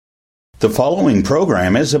The following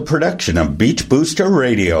program is a production of Beach Booster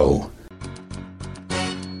Radio.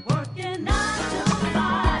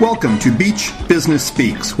 Welcome to Beach Business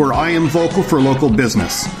Speaks, where I am vocal for local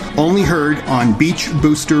business. Only heard on Beach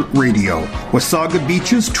Booster Radio, Wasaga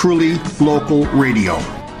Beach's truly local radio.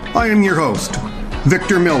 I am your host,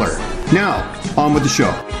 Victor Miller. Now, on with the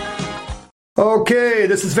show. Okay,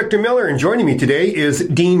 this is Victor Miller, and joining me today is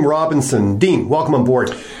Dean Robinson. Dean, welcome on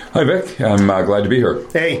board. Hi, Vic. I'm glad to be here.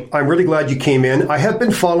 Hey, I'm really glad you came in. I have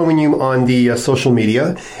been following you on the social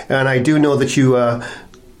media, and I do know that you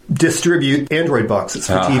distribute Android boxes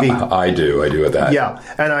for TV. I do at that. Yeah,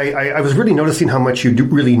 and I was really noticing how much you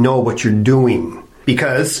really know what you're doing,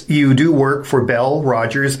 because you do work for Bell,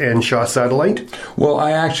 Rogers, and Shaw Satellite. Well,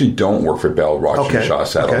 I actually don't work for Bell, Rogers, and Shaw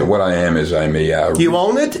Satellite. Okay. What I am is I'm a... you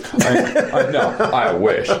own it? No, I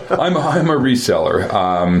wish. I'm a reseller.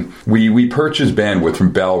 We purchase bandwidth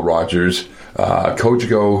from Bell, Rogers,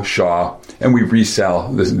 Cogeco, Shaw, and we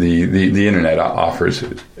resell the internet offers,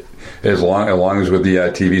 as long as with the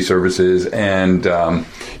TV services and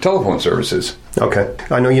telephone services. Okay.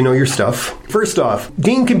 I know you know your stuff. First off,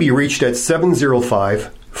 Dean can be reached at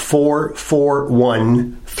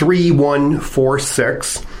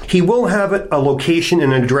 705-441-3146. He will have a location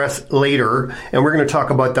and address later, and we're going to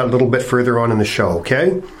talk about that a little bit further on in the show,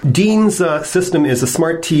 okay? Dean's system is a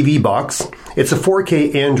smart TV box. It's a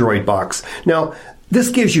 4K Android box. Now,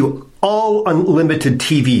 this gives you all unlimited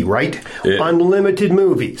TV, right? Unlimited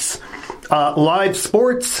movies. Live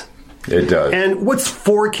sports. It does. And what's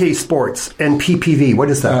 4K sports and PPV? What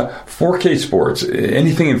is that? 4K sports.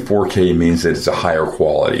 Anything in 4K means that it's a higher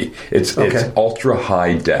quality. It's ultra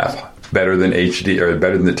high def, better than HD or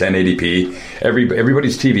better than the 1080p.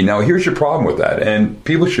 Everybody's TV. Now, here's your problem with that, and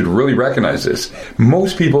people should really recognize this.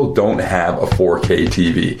 Most people don't have a 4K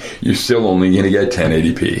TV. You're still only going to get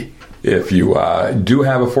 1080p. If you do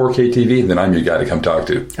have a 4K TV, then I'm your guy to come talk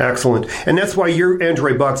to. Excellent. And that's why your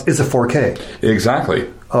Android box is a 4K.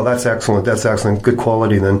 Exactly. Oh, that's excellent. That's excellent. Good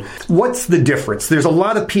quality then. What's the difference? There's a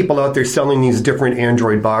lot of people out there selling these different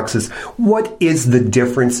Android boxes. What is the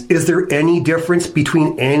difference? Is there any difference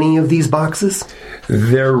between any of these boxes?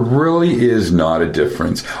 There really is not a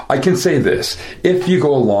difference. I can say this. If you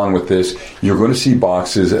go along with this, you're going to see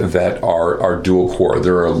boxes that are dual core.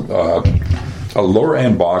 There are a lower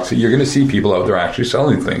end box that you're going to see people out there actually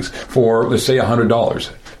selling things for, let's say, $100.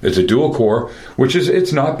 It's a dual core, which is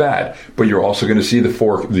it's not bad, but you're also going to see the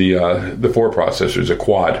four processors, a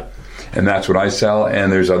quad, and that's what I sell.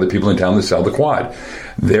 And there's other people in town that sell the quad.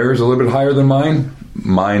 Theirs a little bit higher than mine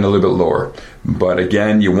a little bit lower. But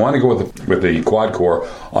again, you want to go with the quad core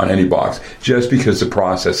on any box, just because the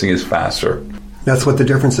processing is faster. That's what the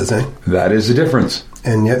difference is, eh? That is the difference,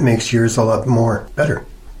 and it makes yours a lot more better.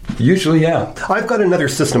 Usually, yeah. I've got another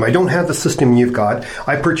system. I don't have the system you've got.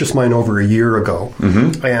 I purchased mine over a year ago.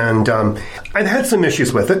 Mm-hmm. And I've had some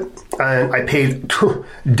issues with it. And I paid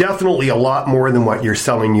definitely a lot more than what you're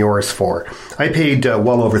selling yours for. I paid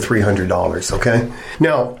well over $300, okay?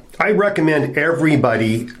 Now, I recommend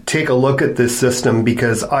everybody take a look at this system,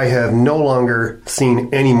 because I have no longer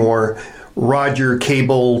seen any more Roger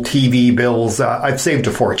cable TV bills. I've saved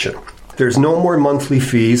a fortune. There's no more monthly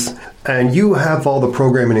fees, and you have all the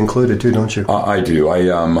programming included too, don't you? I do.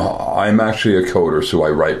 I'm actually a coder, so I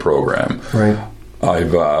write program. Right.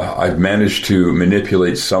 I've managed to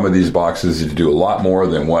manipulate some of these boxes to do a lot more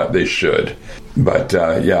than what they should. But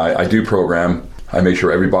I do program. I make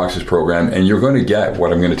sure every box is programmed, and you're going to get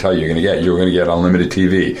what I'm going to tell you you're going to get. You're going to get unlimited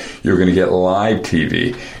TV. You're going to get live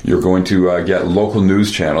TV. You're going to get local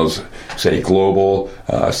news channels, say Global,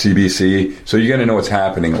 CBC. So you're going to know what's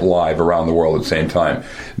happening live around the world at the same time.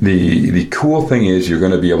 The cool thing is you're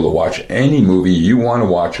going to be able to watch any movie you want to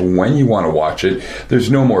watch when you want to watch it.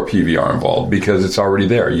 There's no more PVR involved, because it's already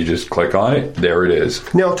there. You just click on it. There it is.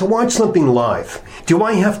 Now, to watch something live, do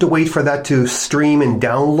I have to wait for that to stream and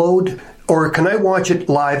download? Or can I watch it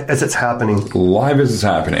live as it's happening? Live as it's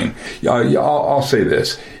happening. I'll say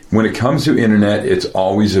this. When it comes to internet, it's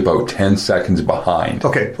always about 10 seconds behind.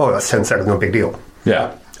 Okay. Oh, that's 10 seconds. No big deal.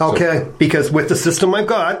 Yeah. Okay. Because with the system I've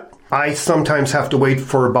got, I sometimes have to wait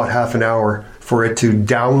for about half an hour for it to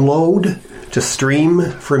download, to stream,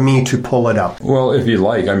 for me to pull it up. Well, if you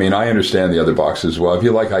like, I mean, I understand the other boxes as well. If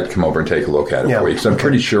you like, I'd come over and take a look at it for you, because I'm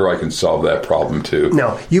pretty sure I can solve that problem too.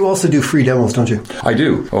 Now, you also do free demos, don't you? I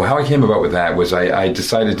do. Well, how I came about with that was I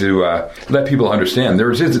decided to let people understand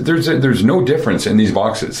there's no difference in these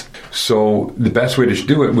boxes. So the best way to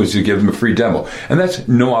do it was to give them a free demo. And that's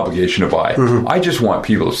no obligation to buy. Mm-hmm. I just want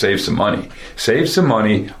people to save some money. Save some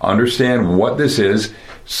money, understand what this is,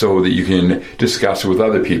 so that you can discuss it with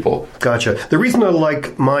other people. Gotcha. The reason I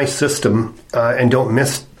like my system and don't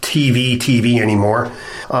miss TV anymore,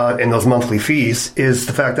 and those monthly fees, is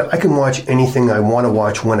the fact that I can watch anything I want to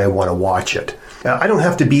watch when I want to watch it. I don't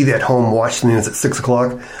have to be at home watching the news at 6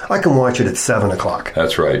 o'clock. I can watch it at 7 o'clock.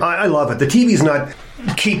 That's right. I love it. The TV's not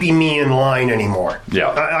keeping me in line anymore. Yeah.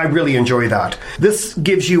 I really enjoy that. This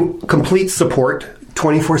gives you complete support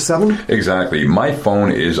 24/7? Exactly. My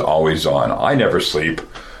phone is always on. I never sleep.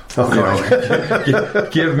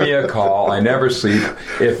 Give me a call. I never sleep.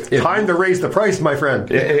 If Time to raise the price, my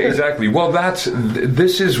friend. Exactly. Well,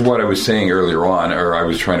 this is what I was saying earlier on, or I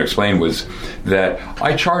was trying to explain, was that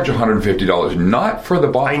I charge $150, not for the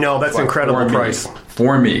box. I know, that's an incredible price.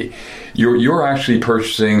 For me. You're actually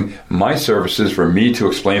purchasing my services for me to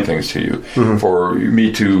explain things to you, for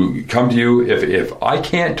me to come to you. If I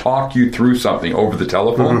can't talk you through something over the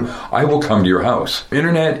telephone, I will come to your house.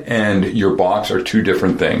 Internet and your box are two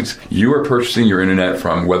different things. You are purchasing your internet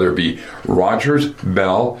from whether it be Rogers,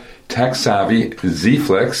 Bell, Tech Savvy,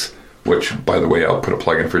 Zflix, which, by the way, I'll put a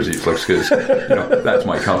plug-in for Zflix because that's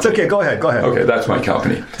my company. It's okay. Go ahead. Okay, that's my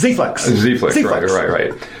company. Zflix.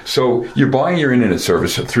 Right. So you're buying your internet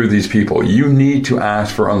service through these people. You need to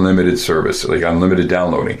ask for unlimited service, like unlimited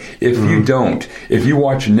downloading. If you don't, if you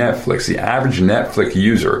watch Netflix, the average Netflix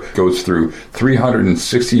user goes through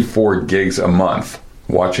 364 gigs a month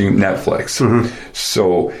watching Netflix.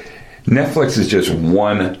 So Netflix is just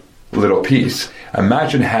one little piece.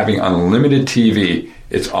 Imagine having unlimited TV.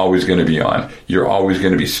 It's always going to be on. You're always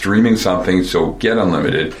going to be streaming something, so get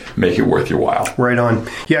unlimited. Make it worth your while. Right on.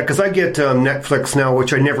 Yeah, because I get Netflix now,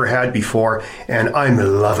 which I never had before, and I'm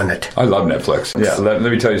loving it. I love Netflix. Yeah, let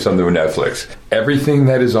me tell you something with Netflix. Everything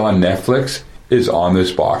that is on Netflix is on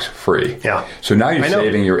this box free. Yeah. So now you're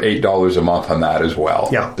saving your $8 a month on that as well.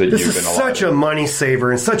 Yeah. This is such a money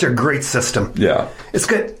saver and such a great system. Yeah. It's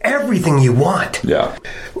got everything you want. Yeah.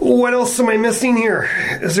 What else am I missing here?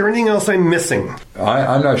 Is there anything else I'm missing?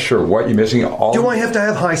 I'm not sure what you're missing. Do I have to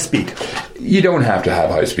have high speed? You don't have to have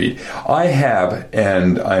high speed. I have,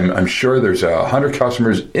 and I'm sure there's 100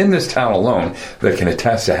 customers in this town alone that can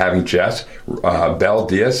attest to having just Bell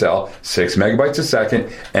DSL 6 megabytes a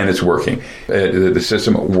second, and it's working. The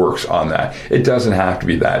system works on that. It doesn't have to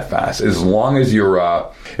be that fast. As long as your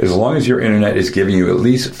internet is giving you at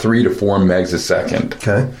least 3 to 4 megs a second,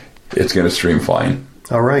 it's going to stream fine.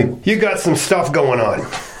 All right. You got some stuff going on.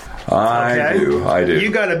 I do.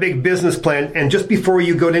 You got a big business plan, and just before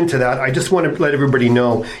you go into that, I just want to let everybody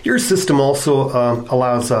know your system also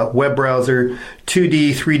allows a web browser,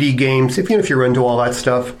 2D, 3D games, if you're into all that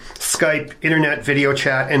stuff, Skype, internet, video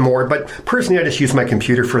chat, and more. But personally, I just use my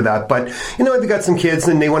computer for that. But, if you got some kids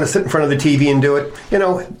and they want to sit in front of the TV and do it,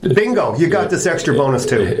 bingo, you got this extra bonus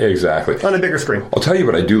too. Exactly. On a bigger screen. I'll tell you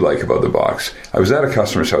what I do like about the box. I was at a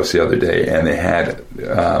customer's house the other day, and they had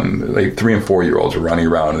like 3 and 4 year olds running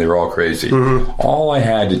around, and they were all crazy. All I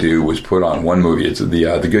had to do was put on one movie. It's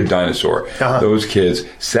the Good Dinosaur. Those kids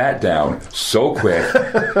sat down so quick,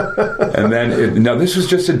 and then now this was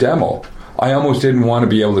just a demo. I almost didn't want to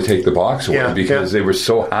be able to take the box away because they were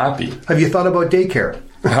so happy. Have you thought about daycare?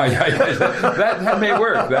 that may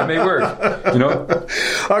work. That may work.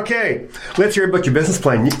 Okay, let's hear about your business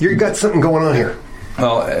plan. You got something going on here.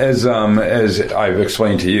 Well, as I've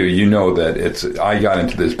explained to you, you know that I got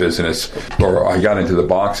into this business, or I got into the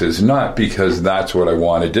boxes, not because that's what I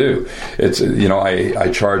want to do. It's, I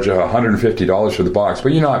charge $150 for the box,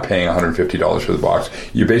 but you're not paying $150 for the box.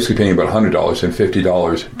 You're basically paying about $100 and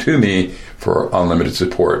 $50 to me for unlimited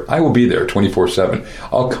support. I will be there 24/7.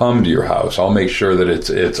 I'll come to your house. I'll make sure that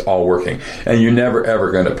it's all working. And you're never, ever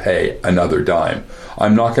going to pay another dime.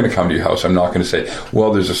 I'm not going to come to your house. I'm not going to say,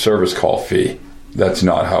 well, there's a service call fee. That's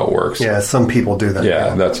not how it works. Yeah, some people do that.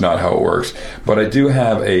 Yeah, that's not how it works. But I do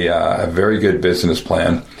have a very good business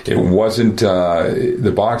plan. It wasn't,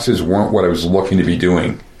 the boxes weren't what I was looking to be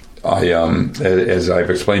doing. As I've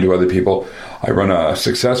explained to other people, I run a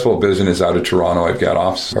successful business out of Toronto. I've got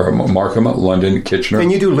offices in Markham, London, Kitchener.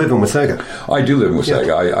 And you do live in Wasaga. I do live in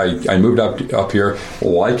Wasaga. I moved up here,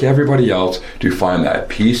 like everybody else, to find that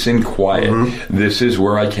peace and quiet. This is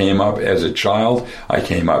where I came up as a child. I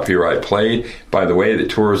came up here, I played. By the way, the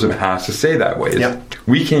tourism has to stay that way.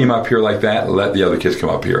 We came up here like that, let the other kids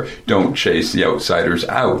come up here. Don't chase the outsiders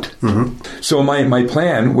out. So my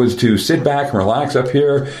plan was to sit back and relax up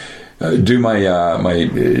here, do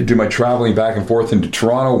my traveling back and forth into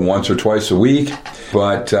Toronto once or twice a week,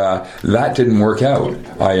 but that didn't work out.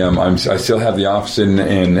 I still have the office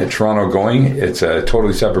in Toronto going. It's a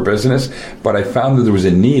totally separate business, but I found that there was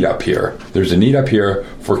a need up here. There's a need up here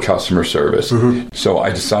for customer service. So I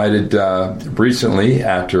decided recently,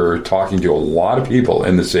 after talking to a lot of people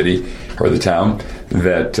in the city or the town,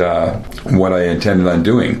 that what I intended on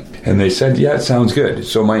doing And they said, yeah, it sounds good.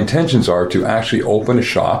 So my intentions are to actually open a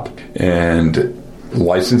shop and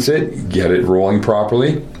license it, get it rolling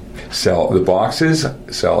properly, sell the boxes,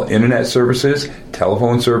 sell internet services,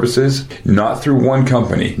 telephone services, not through one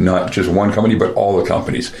company, not just one company, but all the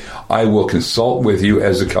companies. I will consult with you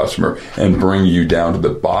as a customer and bring you down to the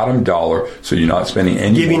bottom dollar so you're not spending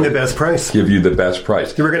any Give you more. the best price. Give you the best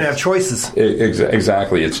price. You were going to have choices.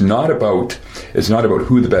 Exactly. It's not about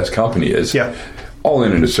who the best company is. Yeah. All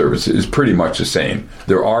internet services is pretty much the same.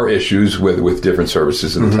 There are issues with different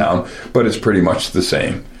services in the town, but it's pretty much the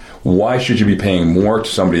same. Why should you be paying more to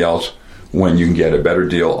somebody else when you can get a better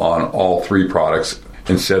deal on all three products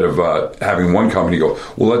instead of having one company go,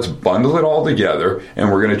 well, let's bundle it all together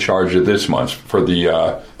and we're going to charge you this much for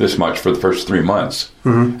the first 3 months.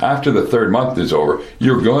 After the third month is over,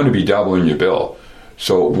 you're going to be doubling your bill.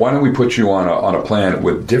 So why don't we put you on a plan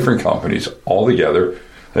with different companies all together?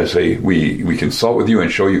 Let's say we consult with you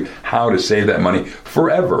and show you how to save that money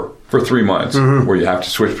forever for 3 months, where you have to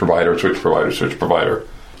switch provider.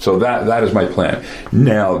 So that is my plan.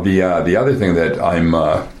 Now, the other thing that I'm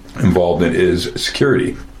involved in is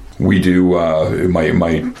security. We do,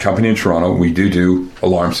 my company in Toronto, we do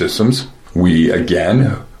alarm systems. We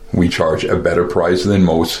charge a better price than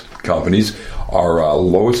most companies. Our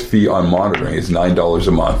lowest fee on monitoring is $9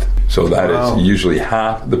 a month. So that is usually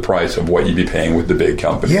half the price of what you'd be paying with the big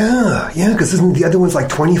company. Yeah, because isn't the other one's like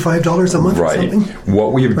 $25 a month or something?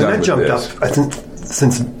 What we have done with jumped this, up, I think,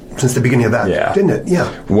 since the beginning of that, didn't it? Yeah.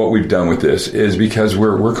 What we've done with this is because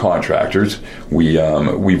we're contractors,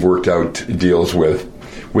 we've worked out deals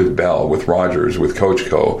with Bell, with Rogers, with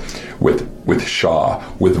Coachco, with Shaw,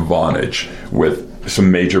 with Vonage, with some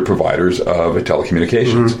major providers of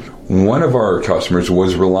telecommunications. One of our customers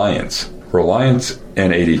was Reliance. Reliance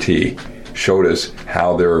and ADT showed us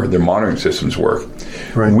how their monitoring systems work.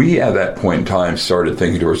 Right. We, at that point in time, started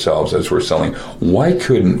thinking to ourselves as we're selling, why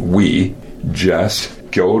couldn't we just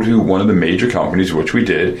go to one of the major companies, which we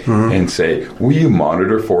did, and say, will you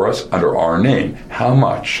monitor for us under our name? How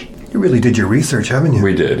much? You really did your research, haven't you?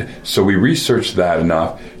 We did. So we researched that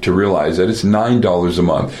enough to realize that it's $9 a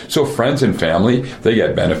month. So friends and family, they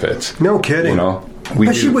get benefits. No kidding. You know,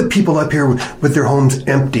 especially with people up here with their homes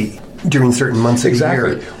empty during certain months of the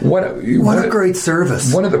year. What a great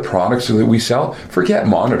service. One of the products that we sell, forget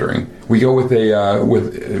monitoring. We go with a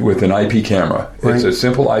with an IP camera. Right. It's a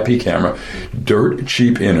simple IP camera, dirt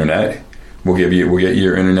cheap internet. We'll get you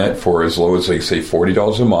your internet for as low as, like, say,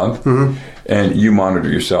 $40 a month, and you monitor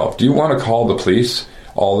yourself. Do you want to call the police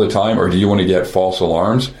all the time, or do you want to get false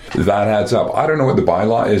alarms? That adds up. I don't know what the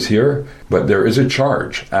bylaw is here, but there is a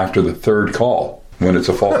charge after the third call when it's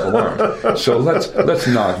a false alarm. So let's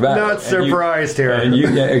knock that. Not surprised here. And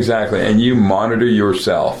exactly. And you monitor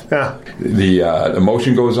yourself. Yeah. The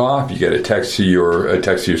motion goes off. You get a text to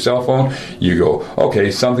your cell phone. You go,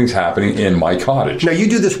 okay, something's happening in my cottage. Now, you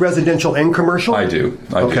do this residential and commercial? I do.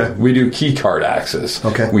 Okay. We do key card access.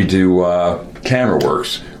 Okay. We do camera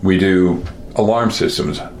works. We do alarm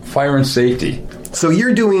systems, fire and safety. So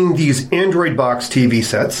you're doing these Android box TV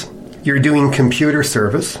sets. You're doing computer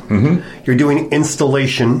service. You're doing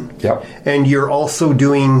installation. Yep. And you're also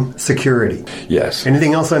doing security. Yes.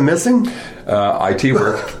 Anything else I'm missing? IT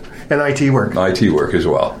work. And IT work. IT work as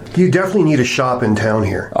well. You definitely need a shop in town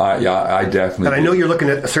here. Yeah, I definitely. And I know you're looking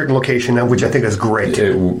at a certain location now, which I think is great.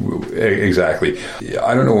 Exactly.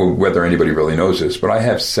 I don't know whether anybody really knows this, but I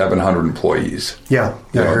have 700 employees. Yeah,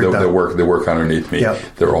 I heard that. They work underneath me. Yeah.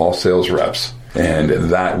 They're all sales reps. And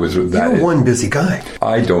that was that. You're one busy guy.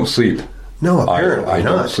 I don't sleep. No, apparently I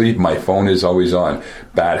not. don't sleep. My phone is always on.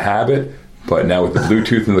 Bad habit. But now with the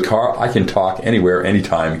Bluetooth in the car, I can talk anywhere,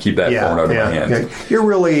 anytime, keep that phone out of my hands. Yeah. You're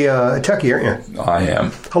really a techie, aren't you? I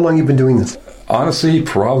am. How long have you been doing this? Honestly,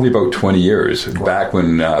 probably about 20 years. Wow. Back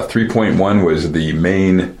when 3.1 was the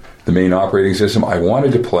main operating system, I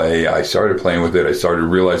wanted to play. I started playing with it. I started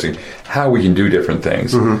realizing how we can do different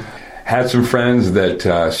things. Had some friends that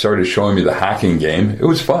started showing me the hacking game. It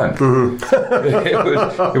was fun.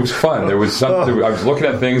 It was fun. There was something. I was looking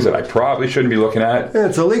at things that I probably shouldn't be looking at. Yeah,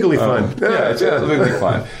 it's illegally fun. It's illegally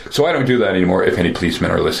fun. So I don't do that anymore. If any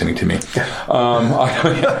policemen are listening to me, in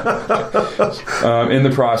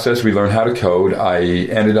the process, we learned how to code. I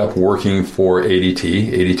ended up working for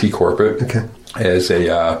ADT Corporate, as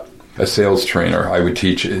a sales trainer. I would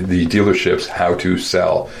teach the dealerships how to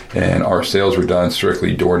sell, and our sales were done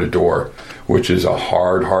strictly door to door, which is a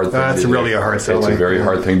hard thing to do. That's really a hard sell. It's a very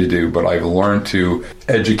hard thing to do, but I've learned to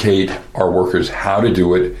educate our workers how to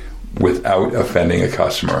do it without offending a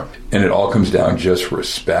customer. And it all comes down just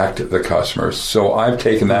respect the customer. So I've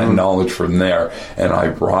taken that knowledge from there and I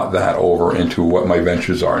brought that over into what my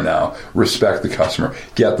ventures are now. Respect the customer.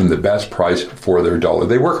 Get them the best price for their dollar.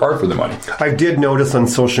 They work hard for the money. I did notice on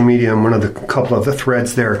social media in one of the couple of the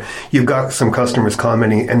threads there, you've got some customers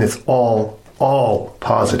commenting and it's all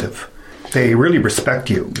positive. They really respect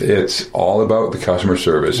you. It's all about the customer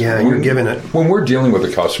service. Yeah, you're giving it. When we're dealing with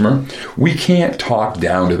a customer, we can't talk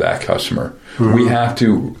down to that customer. We have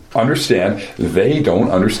to understand they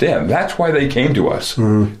don't understand. That's why they came to us.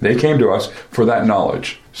 They came to us for that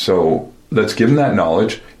knowledge. So let's give them that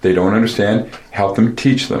knowledge. They don't understand. Help them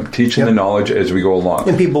teach them. Teach them the knowledge as we go along.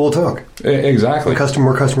 And people will talk. Exactly.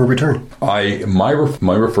 More customer return. My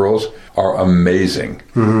referrals are amazing.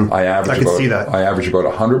 I can see that. I average about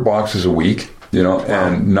 100 boxes a week.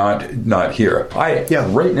 And not here.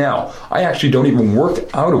 Right now, I actually don't even work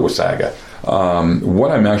out of Wasaga. What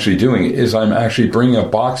I'm actually doing is I'm actually bringing a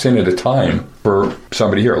box in at a time for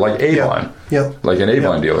somebody here, like Avon, like an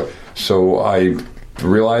Avon dealer. So I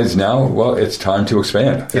realize now, well, it's time to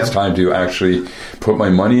expand. It's time to actually put my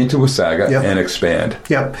money into Wasaga and expand.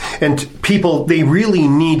 And people, they really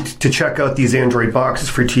need to check out these Android boxes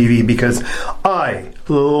for TV because I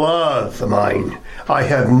love mine. I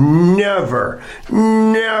have never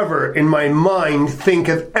in my mind think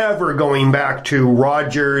of ever going back to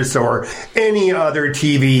Rogers or any other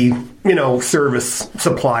TV, service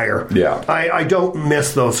supplier. I don't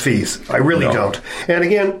miss those fees. I really don't. And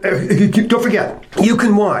again, don't forget, you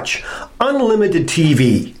can watch unlimited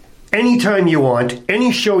TV anytime you want,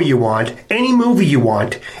 any show you want, any movie you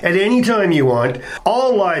want, at any time you want,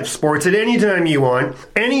 all live sports at any time you want,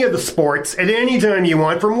 any of the sports at any time you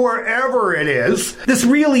want, from wherever it is. This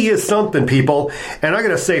really is something, people. And I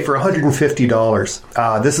gotta say, for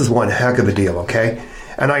 $150, this is one heck of a deal, okay?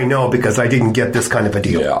 And I know because I didn't get this kind of a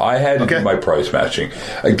deal. Yeah, I had to do my price matching.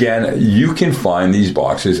 Again, you can find these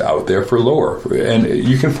boxes out there for lower. And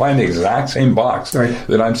you can find the exact same box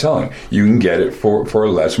that I'm selling. You can get it for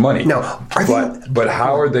less money. Now, but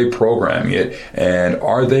how are they programming it? And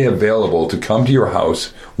are they available to come to your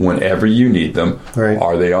house whenever you need them?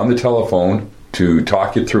 Are they on the telephone to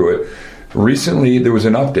talk you through it? Recently, there was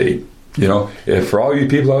an update. If for all you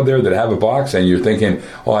people out there that have a box and you're thinking,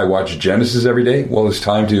 I watch Genesis every day, well, it's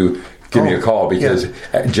time to give me a call because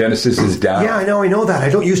Genesis is down. Yeah, I know that. I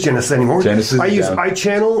don't use Genesis anymore. I use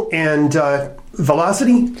iChannel and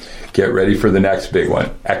Velocity. Get ready for the next big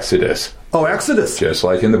one, Exodus. Oh, Exodus. Just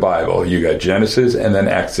like in the Bible. You got Genesis and then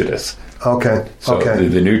Exodus. Okay. So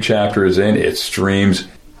the new chapter is in. It streams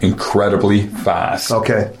incredibly fast.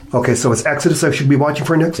 Okay, so it's Exodus I should be watching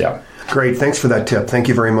for next? Yeah. Great, thanks for that tip. Thank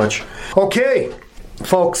you very much. Okay,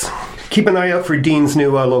 folks, keep an eye out for Dean's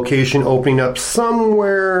new location opening up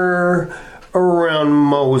somewhere around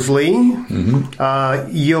Moseley.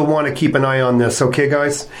 You'll want to keep an eye on this, okay,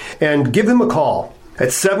 guys? And give him a call at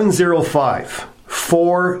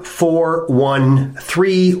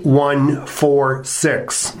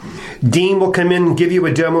 705-441-3146. Dean will come in and give you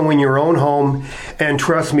a demo in your own home, and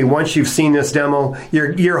trust me, once you've seen this demo,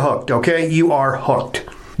 you're hooked, okay? You are hooked.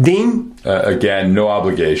 Dean? Again, no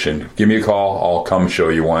obligation. Give me a call. I'll come show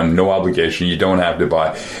you one. No obligation. You don't have to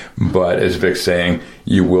buy. But as Vic's saying,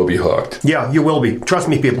 you will be hooked. Yeah, you will be. Trust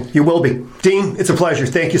me, people. You will be. Dean, it's a pleasure.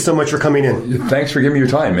 Thank you so much for coming in. Thanks for giving me your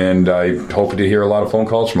time. And I hope to hear a lot of phone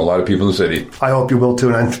calls from a lot of people in the city. I hope you will too,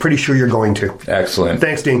 and I'm pretty sure you're going to. Excellent.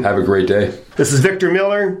 Thanks, Dean. Have a great day. This is Victor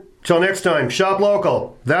Miller. Till next time, shop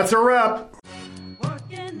local. That's a wrap.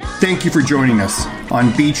 Thank you for joining us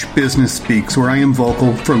on Beach Business Speaks, where I am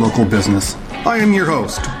vocal for local business. I am your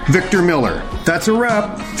host, Victor Miller. That's a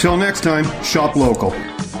wrap. Till next time, shop local.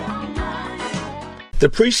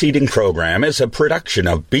 The preceding program is a production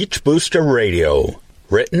of Beach Booster Radio.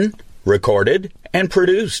 Written, recorded, and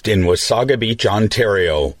produced in Wasaga Beach,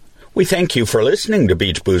 Ontario. We thank you for listening to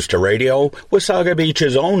Beach Booster Radio, Wasaga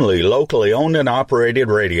Beach's only locally owned and operated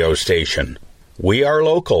radio station. We are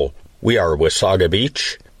local. We are Wasaga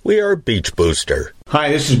Beach. We are Beach Booster.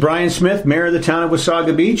 Hi, this is Brian Smith, Mayor of the town of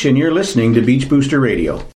Wasaga Beach, and you're listening to Beach Booster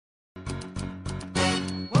Radio.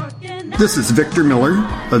 This is Victor Miller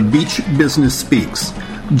of Beach Business Speaks.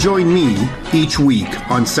 Join me each week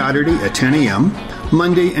on Saturday at 10 a.m.,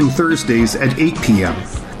 Monday and Thursdays at 8 p.m.,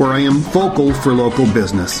 where I am vocal for local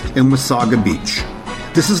business in Wasaga Beach.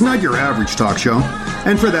 This is not your average talk show,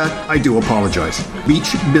 and for that, I do apologize.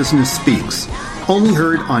 Beach Business Speaks, only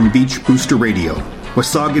heard on Beach Booster Radio,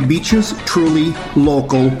 Wasaga Beach's truly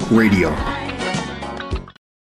local radio.